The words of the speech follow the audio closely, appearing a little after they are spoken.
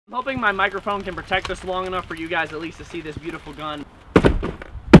I'm hoping my microphone can protect this long enough for you guys at least to see this beautiful gun.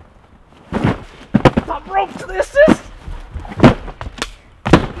 Top rope to the assist!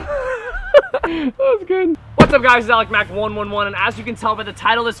 That was good. What's up guys, it's AlecMac111, and as you can tell by the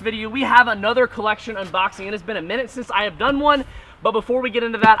title of this video, we have another collection unboxing. It has been a minute since I have done one, but before we get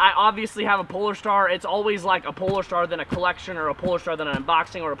into that, I obviously have a Polarstar. It's always like a Polarstar, then a collection, or a Polarstar, then an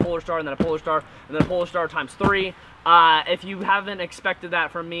unboxing, or a Polarstar, and then a Polarstar, and then a Polarstar times 3. If you haven't expected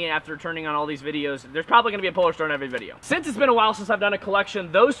that from me after turning on all these videos, there's probably going to be a Polarstar in every video. Since it's been a while since I've done a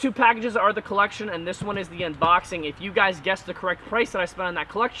collection, those two packages are the collection, and this one is the unboxing. If you guys guess the correct price that I spent on that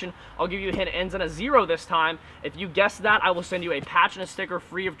collection, I'll give you a hint. It ends in a 0 this time. If you guess that, I will send you a patch and a sticker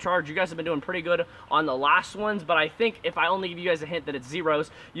free of charge. You guys have been doing pretty good on the last ones, but I think if I only give you guys a hint that it's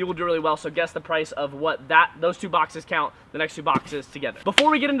zeros, you will do really well. So guess the price of what those two boxes count, the next two boxes together. Before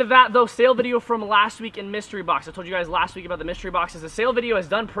we get into that though, sale video from last week in mystery box. I told you guys last week about the mystery boxes. The sale video has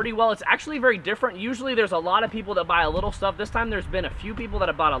done pretty well. It's actually very different. Usually there's a lot of people that buy a little stuff. This time there's been a few people that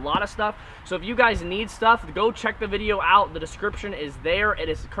have bought a lot of stuff. So if you guys need stuff, go check the video out. The description is there. It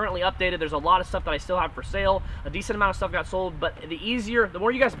is currently updated. There's a lot of stuff that I still have for sale. A decent amount of stuff got sold, but the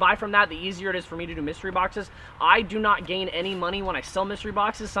more you guys buy from that, the easier it is for me to do mystery boxes. I do not gain any money when I sell mystery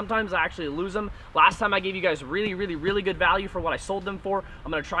boxes. Sometimes I actually lose them. Last time I gave you guys really good value for what I sold them for.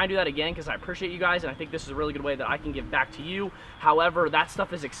 I'm going to try and do that again because I appreciate you guys, and I think this is a really good way that I can give back to you. However, that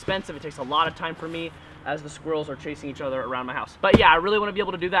stuff is expensive. It takes a lot of time for me as the squirrels are chasing each other around my house. But yeah, I really want to be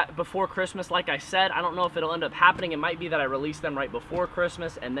able to do that before Christmas. Like I said, I don't know if it'll end up happening. It might be that I release them right before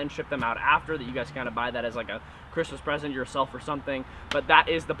Christmas and then ship them out after, that you guys kind of buy that as like a Christmas present yourself or something, but that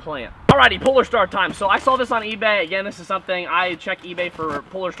is the plan. Alrighty, Polarstar time. So I saw this on eBay. Again, this is something I check eBay for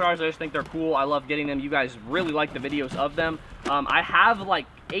Polarstars. I just think they're cool. I love getting them. You guys really like the videos of them. I have like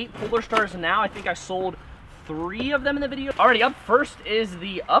 8 Polarstars now. I think I sold 3 of them in the video. Alrighty, up first is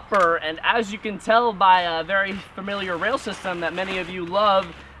the upper, and as you can tell by a very familiar rail system that many of you love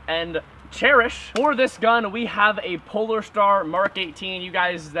and cherish, for this gun we have a Polarstar Mark 18. You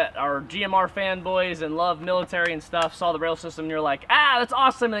guys that are GMR fanboys and love military and stuff saw the rail system and you're like, ah, that's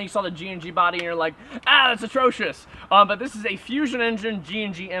awesome, and then you saw the G&G body and you're like, ah, that's atrocious. But this is a Fusion engine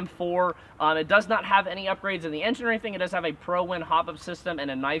G&G M4. It does not have any upgrades in the engine or anything. It does have a Pro-Win hop-up system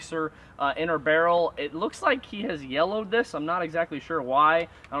and a nicer inner barrel. It looks like he has yellowed this. I'm not exactly sure why. I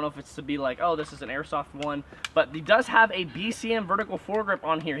don't know if it's to be like, oh, this is an Airsoft one, but he does have a BCM vertical foregrip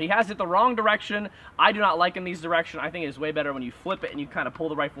on here. He has it the wrong direction. I do not like in these direction. I think it's way better when you flip it and you kind of pull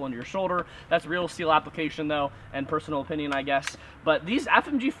the rifle into your shoulder. That's real steel application though, and personal opinion, I guess. But these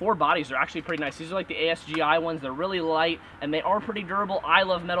FMG4 bodies are actually pretty nice. These are like the ASGI ones. They're really light and they are pretty durable. I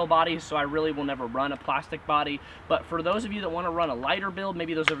love metal bodies, so I really will never run a plastic body. But for those of you that want to run a lighter build,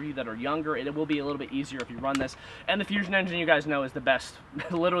 maybe those of you that are younger, it will be a little bit easier if you run this. And the Fusion engine, you guys know, is the best,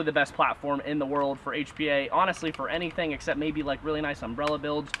 literally the best platform in the world for HPA. Honestly, for anything except maybe like really nice umbrella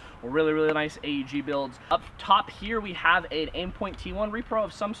builds or really nice AEG builds. Up top here we have an Aimpoint T1 repro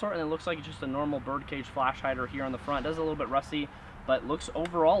of some sort, and it looks like it's just a normal birdcage flash hider here on the front. It does a little bit rusty, but looks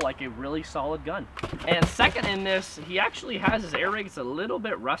overall like a really solid gun. And second in this, he actually has his air rig. It's a little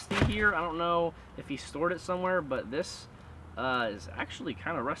bit rusty here. I don't know if he stored it somewhere, but this is actually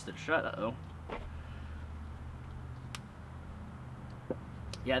kind of rusted shut. Uh-oh.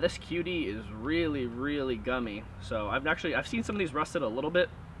 Yeah, this cutie is really gummy. So I've seen some of these rusted a little bit,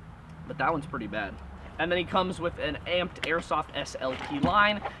 but that one's pretty bad. And then he comes with an amped Airsoft SLT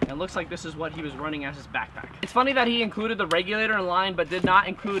line, and looks like this is what he was running as his backpack. It's funny that he included the regulator in line, but did not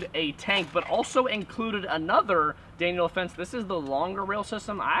include a tank, but also included another Daniel Defense. This is the longer rail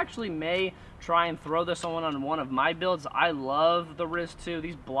system. I actually may try and throw this on one of my builds. I love the RIS-2.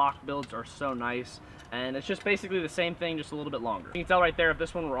 These block builds are so nice. And it's just basically the same thing, just a little bit longer. You can tell right there if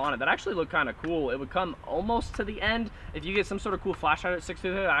this one were on it, that actually looked kind of cool. It would come almost to the end. If you get some sort of cool flash hider at 6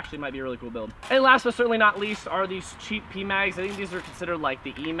 through there, it actually might be a really cool build. And last but certainly not least are these cheap PMags. I think these are considered like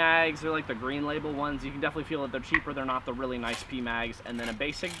the E-Mags. They're like the green label ones. You can definitely feel that they're cheaper. They're not the really nice PMags. And then a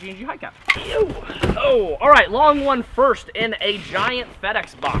basic G&G high cap. Ew. Oh, all right, long one first in a giant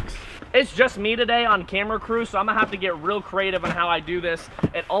FedEx box. It's just me today on camera crew, so I'm gonna have to get real creative on how I do this.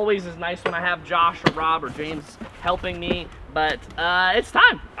 It always is nice when I have Josh or Rob or James helping me, but it's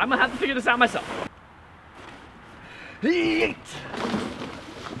time. I'm gonna have to figure this out myself.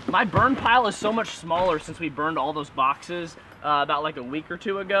 My burn pile is so much smaller since we burned all those boxes about like a week or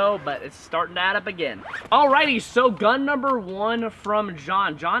two ago, but it's starting to add up again. Alrighty, so gun number 1 from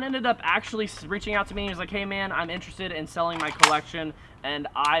John. John ended up actually reaching out to me. He was like, hey man, I'm interested in selling my collection, and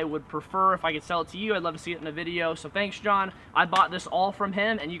I would prefer if I could sell it to you. I'd love to see it in a video. So thanks, John. I bought this all from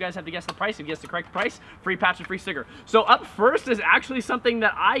him, and you guys have to guess the price. If you guess the correct price, free patch and free sticker. So up first is actually something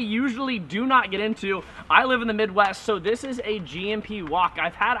that I usually do not get into. I live in the Midwest, so this is a GMP walk.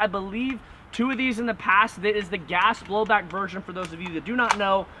 I've had, I believe, 2 of these in the past. That is the gas blowback version for those of you that do not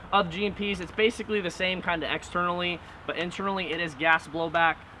know of GMPs. It's basically the same kind of externally, but internally it is gas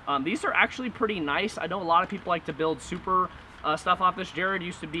blowback. These are actually pretty nice. I know a lot of people like to build super stuff off this. Jared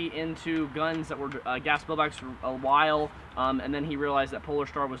used to be into guns that were gas blowbacks for a while, and then he realized that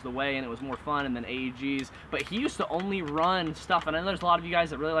Polarstar was the way and it was more fun, and then AEGs. But he used to only run stuff, and I know there's a lot of you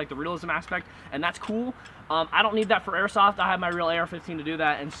guys that really like the realism aspect, and that's cool. I don't need that for Airsoft. I have my real AR-15 to do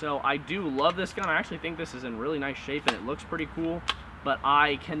that, and so I do love this gun. I actually think this is in really nice shape, and it looks pretty cool. But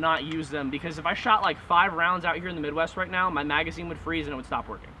I cannot use them because if I shot like 5 rounds out here in the Midwest right now, my magazine would freeze and it would stop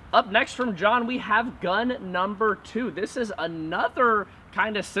working. Up next from John, we have gun number 2. This is another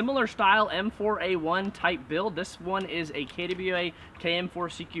kind of similar style M4A1 type build. This one is a KWA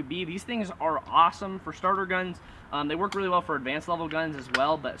KM4CQB. These things are awesome for starter guns. They work really well for advanced level guns as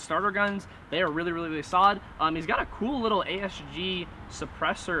well, but starter guns, they are really, really, really solid. He's got a cool little ASG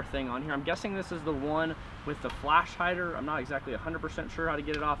suppressor thing on here. I'm guessing this is the one with the flash hider. I'm not exactly 100% sure how to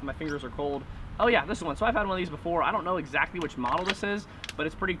get it off. My fingers are cold. Oh yeah, this is one. So I've had one of these before. I don't know exactly which model this is, but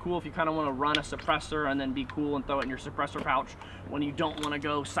it's pretty cool if you kind of want to run a suppressor and then be cool and throw it in your suppressor pouch when you don't want to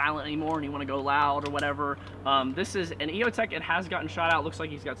go silent anymore and you want to go loud or whatever. This is an EOTech. It has gotten shot out. Looks like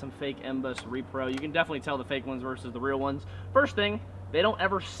he's got some fake MBUS repro. You can definitely tell the fake ones versus the real ones. First thing, they don't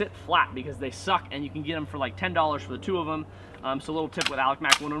ever sit flat because they suck, and you can get them for like $10 for the 2 of them. So a little tip with Alec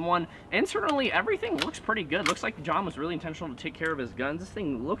Mac 111. Internally, everything looks pretty good. Looks like John was really intentional to take care of his guns. This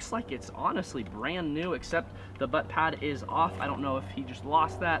thing looks like it's honestly brand new, except the butt pad is off. I don't know if he just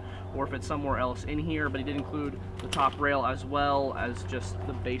lost that or if it's somewhere else in here, but he did include the top rail as well as just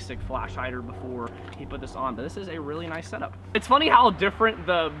the basic flash hider before he put this on. But this is a really nice setup. It's funny how different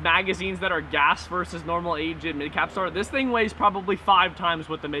the magazines that are gas versus normal AEG and mid caps are. This thing weighs probably 5 times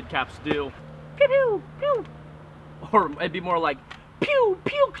what the mid caps do. Pew pew pew. Or it'd be more like pew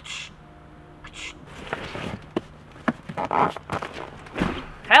pew.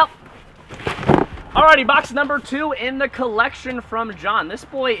 Help. Alrighty, box number 2 in the collection from John. This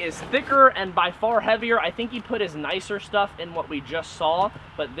boy is thicker and by far heavier. I think he put his nicer stuff in what we just saw,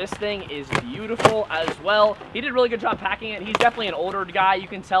 but this thing is beautiful as well. He did a really good job packing it. He's definitely an older guy. You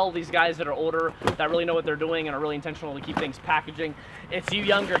can tell these guys that are older that really know what they're doing and are really intentional to keep things packaging. It's you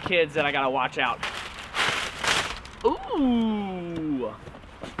younger kids that I gotta watch out. Ooh.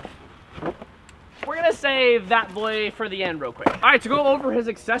 We're gonna save that boy for the end real quick. All right, to go over his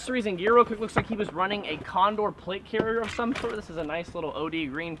accessories and gear real quick, looks like he was running a Condor plate carrier of some sort. This is a nice little OD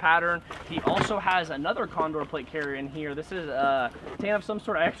green pattern. He also has another Condor plate carrier in here. This is a tan of some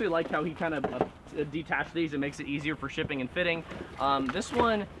sort. I actually like how he kind of detached these. It makes it easier for shipping and fitting. This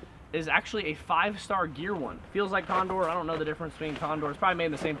one is actually a 5-star gear one. Feels like Condor. I don't know the difference between Condor. It's probably made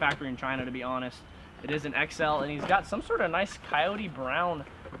in the same factory in China, to be honest. It is an XL, and he's got some sort of nice coyote brown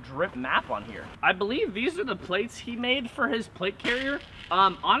drip map on here. I believe these are the plates he made for his plate carrier.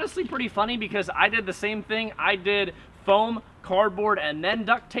 Honestly, pretty funny because I did the same thing. I did foam, cardboard, and then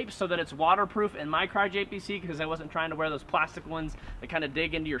duct tape so that it's waterproof in my Cry JPC because I wasn't trying to wear those plastic ones that kind of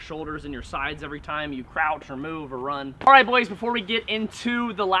dig into your shoulders and your sides every time you crouch or move or run. All right, boys, before we get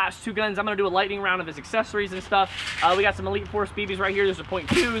into the last 2 guns, I'm gonna do a lightning round of his accessories and stuff. We got some Elite Force BBs right here. There's a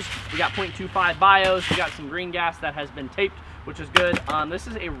 .2s. We got .25 bios. We got some green gas that has been taped, which is good. This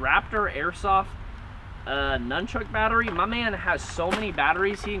is a Raptor Airsoft nunchuck battery. My man has so many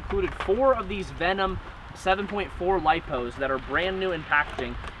batteries. He included 4 of these Venom 7.4 lipos that are brand new in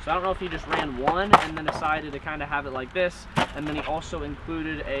packaging. So I don't know if he just ran one and then decided to kind of have it like this. And then he also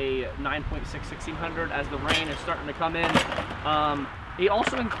included a 9.6 1600 as the rain is starting to come in. He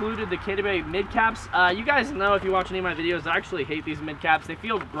also included the KWA mid caps. You guys know, if you watch any of my videos, I actually hate these mid caps. They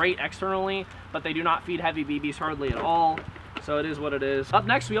feel great externally, but they do not feed heavy BBs hardly at all. So it is what it is. Up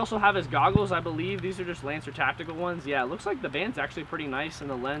next, we also have his goggles. I believe these are just Lancer tactical ones. Yeah, it looks like the band's actually pretty nice and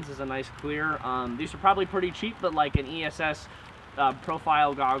the lens is a nice clear. These are probably pretty cheap, but like an ESS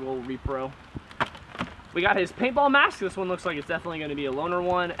profile goggle repro. We got his paintball mask. This one looks like it's definitely going to be a loaner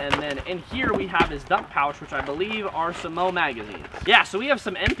one. And then in here we have his duck pouch, which I believe are some Mo magazines. Yeah, so we have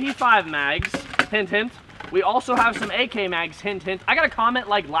some MP5 mags. Hint, hint. We also have some AK mags, hint, hint. I got a comment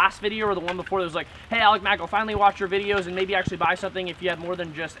like last video or the one before that was like, hey, Alec Mac, I'll finally watch your videos and maybe actually buy something if you have more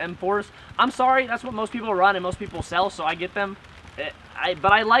than just M4s. I'm sorry, that's what most people run and most people sell, so I get them.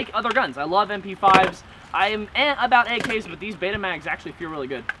 But I like other guns. I love MP5s. I am about AKs, but these beta mags actually feel really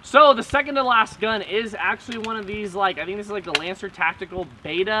good. So the second to last gun is actually one of these, like, I think this is like the Lancer Tactical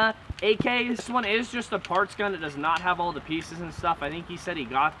Beta AK. This one is just a parts gun. It does not have all the pieces and stuff. I think he said he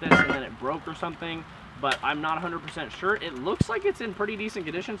got this and then it broke or something, but I'm not 100% sure. It looks like it's in pretty decent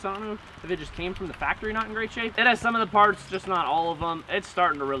condition, so I don't know if it just came from the factory not in great shape. It has some of the parts, just not all of them. It's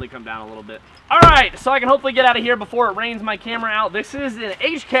starting to really come down a little bit. All right, so I can hopefully get out of here before it rains my camera out. This is an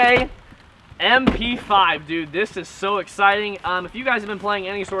HK MP5, dude. This is so exciting. If you guys have been playing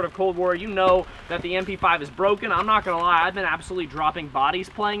any sort of Cold War, you know that the MP5 is broken. I'm not gonna lie, I've been absolutely dropping bodies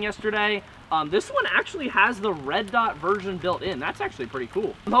playing yesterday. This one actually has the red dot version built in. That's actually pretty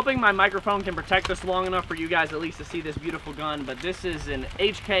cool. I'm hoping my microphone can protect this long enough for you guys at least to see this beautiful gun, but this is an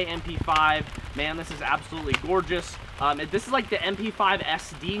HK MP5. Man, this is absolutely gorgeous. This is like the MP5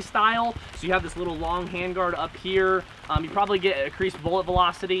 SD style, so you have this little long handguard up here. You probably get increased bullet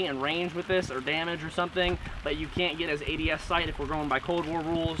velocity and range with this, or damage or something, but you can't get as ADS sight if we're going by Cold War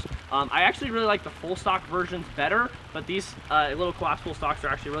rules. I actually really like the full stock versions better, but these little collapsed full stocks are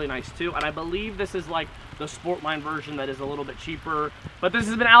actually really nice too, and I believe this is like the Sportline version that is a little bit cheaper. But this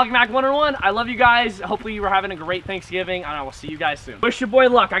has been Alec Mac 101. I love you guys. Hopefully you were having a great Thanksgiving, and I will see you guys soon. Wish your boy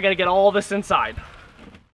luck. I gotta get all this inside.